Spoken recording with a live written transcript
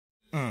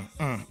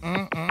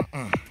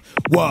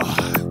What?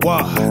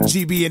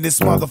 GB in this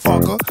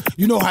motherfucker.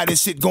 You know how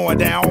this shit going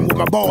down with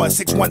my boy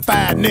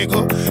 615,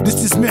 nigga.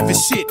 This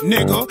Memphis shit,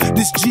 nigga.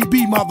 This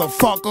GB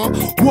motherfucker.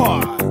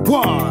 What?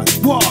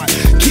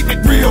 Keep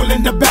it real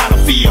in the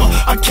battlefield.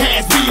 A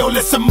cash bill,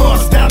 it's a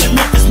must down in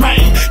Memphis,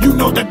 man. You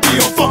know the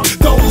deal. Fuck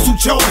those who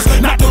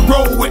chose not to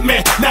roll with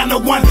me.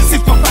 901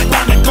 615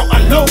 down and go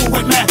alone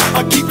with me.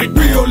 I keep it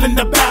real in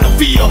the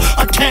battlefield.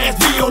 A cash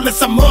bill,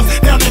 it's a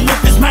must down in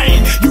Memphis,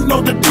 man. You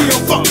know the deal.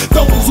 Fuck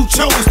those who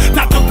chose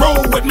not to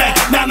roll with me.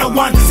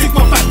 901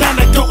 615 down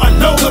and go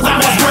alone. Cause I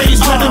was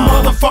raised with them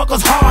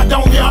motherfuckers hard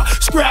on ya.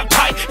 Scrap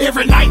tight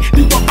every night,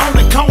 you up on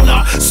the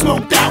corner.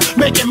 Smoked out,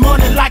 making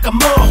money like a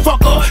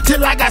motherfucker.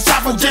 Till I got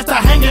shot for just a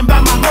hanging by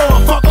my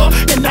motherfucker.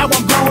 And now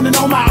I'm grown and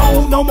on my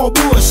own, no more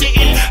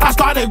bullshitting. I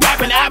started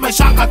rapping, I'm in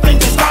shock, I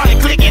think it started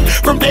clicking.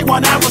 From day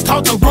one I was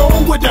taught to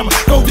roll with them,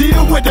 go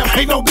deal with them.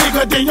 Ain't no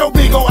bigger than your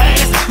big ol'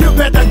 ass. You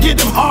better get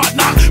them hard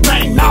knock.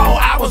 Man, no,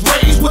 I was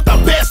raised with the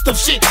best of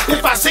shit.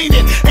 If I seen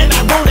it and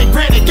I want it,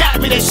 granny got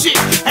me that shit.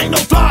 Ain't no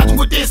flaws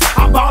with this,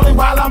 I'm ballin'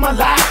 while I'm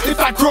alive. If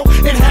I croak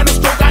and had a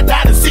stroke, I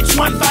died in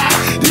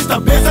 615. This the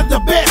best of the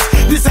best,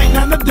 this ain't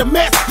none of the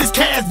mess. This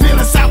Cashville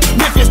in South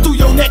Memphis through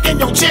your neck and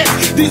your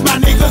chest. These my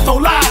niggas so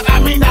live, I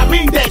mean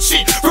that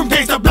shit. From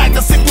gangsta black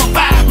to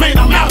 615, man,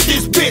 I'm out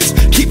this bitch.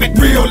 Keep it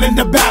real in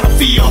the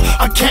battlefield.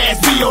 A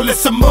Cashville,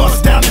 it's a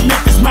must down in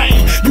Memphis, man.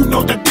 You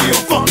know the deal.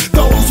 Fuck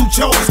those who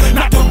chose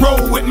not to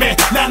roll with me.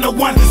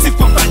 901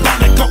 615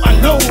 down and go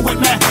alone with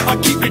me. I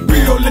keep it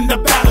real in the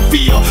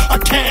battlefield. A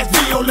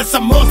Cashville, it's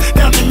a must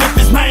down in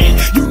Memphis, man.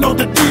 You know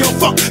the deal.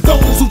 Fuck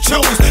those who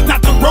chose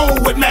not to roll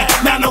with me.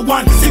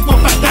 901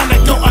 615 down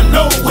and go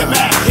alone with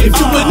me. If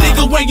you a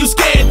nigga when you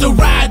scared to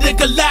ride and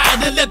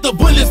collide and let the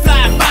bullets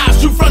fly,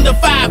 5 shoot from the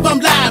 5. I'm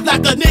live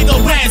like a nigga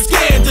ran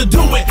scared to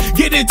do it.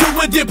 Get into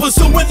it, then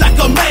pursue it like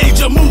a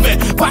major movie.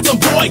 Watch them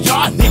boy,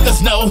 y'all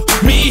niggas know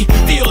me.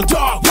 Feel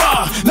dark,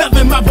 raw.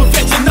 Loving my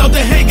profession, know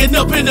they hanging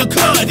up in the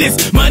club.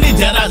 This money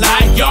that I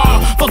like,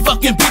 y'all. For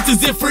fucking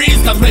bitches and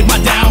freeze, cause make my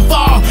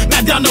downfall.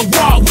 Now down the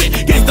wall with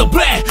gangsta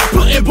black.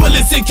 Putting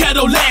bullets in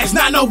Cadillacs.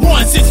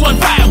 901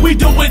 615, we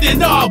do it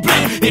in all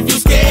black. If you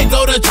scared,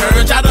 go to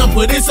church. I done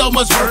put in so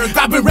much work.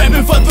 I've been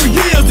rapping for 3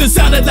 years, it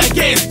sounded like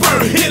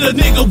Gasper. Hit a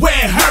nigga where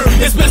it hurt,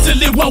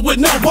 especially one with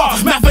no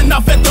bars. Mapping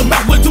off at the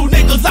mouth with 2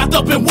 niggas locked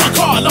up in one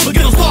car. I'ma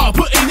get a star,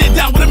 putting it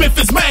down with a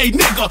Memphis made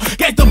nigga.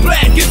 Gangsta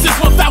black, it's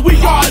 615, we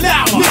all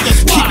out.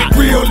 Niggas keep it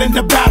real in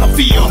the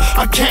battlefield.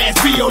 A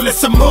Cashville,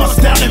 it's a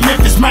must down in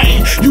Memphis,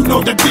 man. You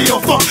know the deal.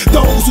 Fuck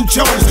those who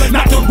chose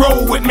not to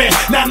roll with me.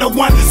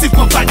 901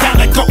 615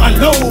 down and go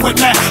alone with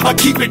me. I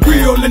keep it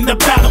real in the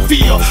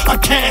battlefield. A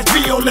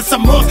Cashville, it's a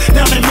must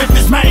down in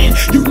Memphis, man.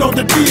 You know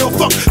the deal.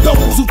 Fuck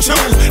those who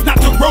chose not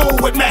to roll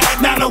with me.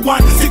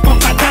 901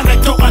 615 down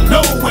and go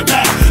alone with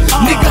me.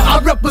 Nigga, I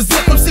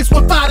represent from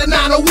 615 to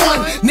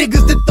 901.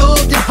 Niggas that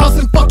thug and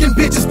hustling fucking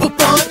bitches for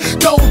fun.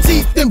 Gold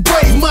teeth and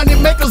brave money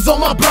makers on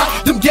my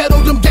block. Them ghetto,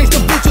 them gangsta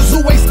bitches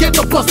who ain't scared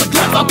to bust a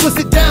glass. I push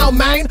it down,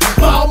 man,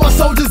 for all my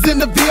soldiers in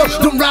the field.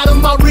 Them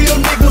riding my real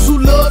niggas who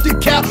love the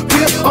cow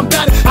pill. I'm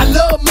about it, I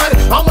love money,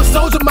 I'm a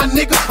soldier, my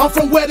nigga. I'm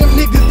from where them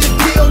niggas that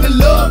kill and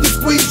love to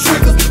squeeze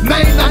triggers.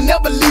 Man, I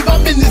never leave,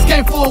 I'm in this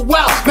game for a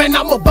while. Man,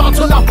 I'm about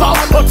till I fall,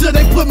 until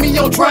they put me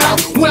on trial.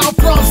 Where I'm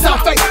from,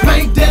 South Bay,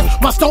 main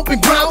death, my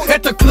stomping ground.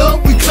 At the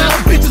club, we clown,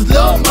 bitches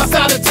love my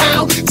side of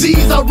town.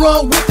 G's I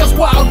run with, that's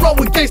why I roll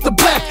with gangsta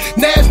black.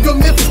 Nashville,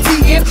 Memphis,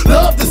 TN,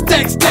 love the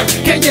stack.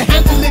 Can you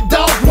handle it,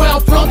 dog? Where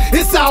I'm from,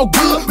 it's all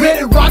good.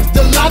 Ready rocks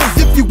the loudest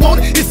if you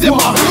want it, it's in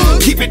my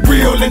hood. Keep it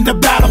real in the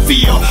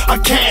battlefield. A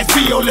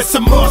Cashville, it's a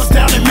must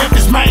down in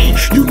Memphis, man.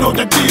 You know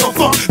the deal.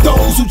 Fuck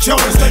those who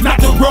chose not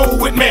to roll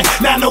with me.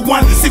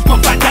 901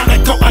 615 down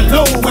and go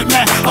alone with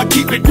me. I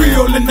keep it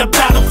real in the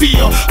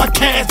battlefield. A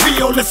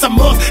Cashville, it's a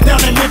must down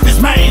in Memphis,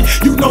 man.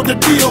 You know the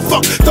deal.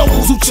 Fuck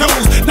those who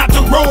chose not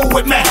to roll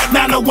with me.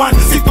 901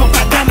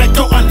 615 down and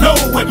go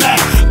alone with me.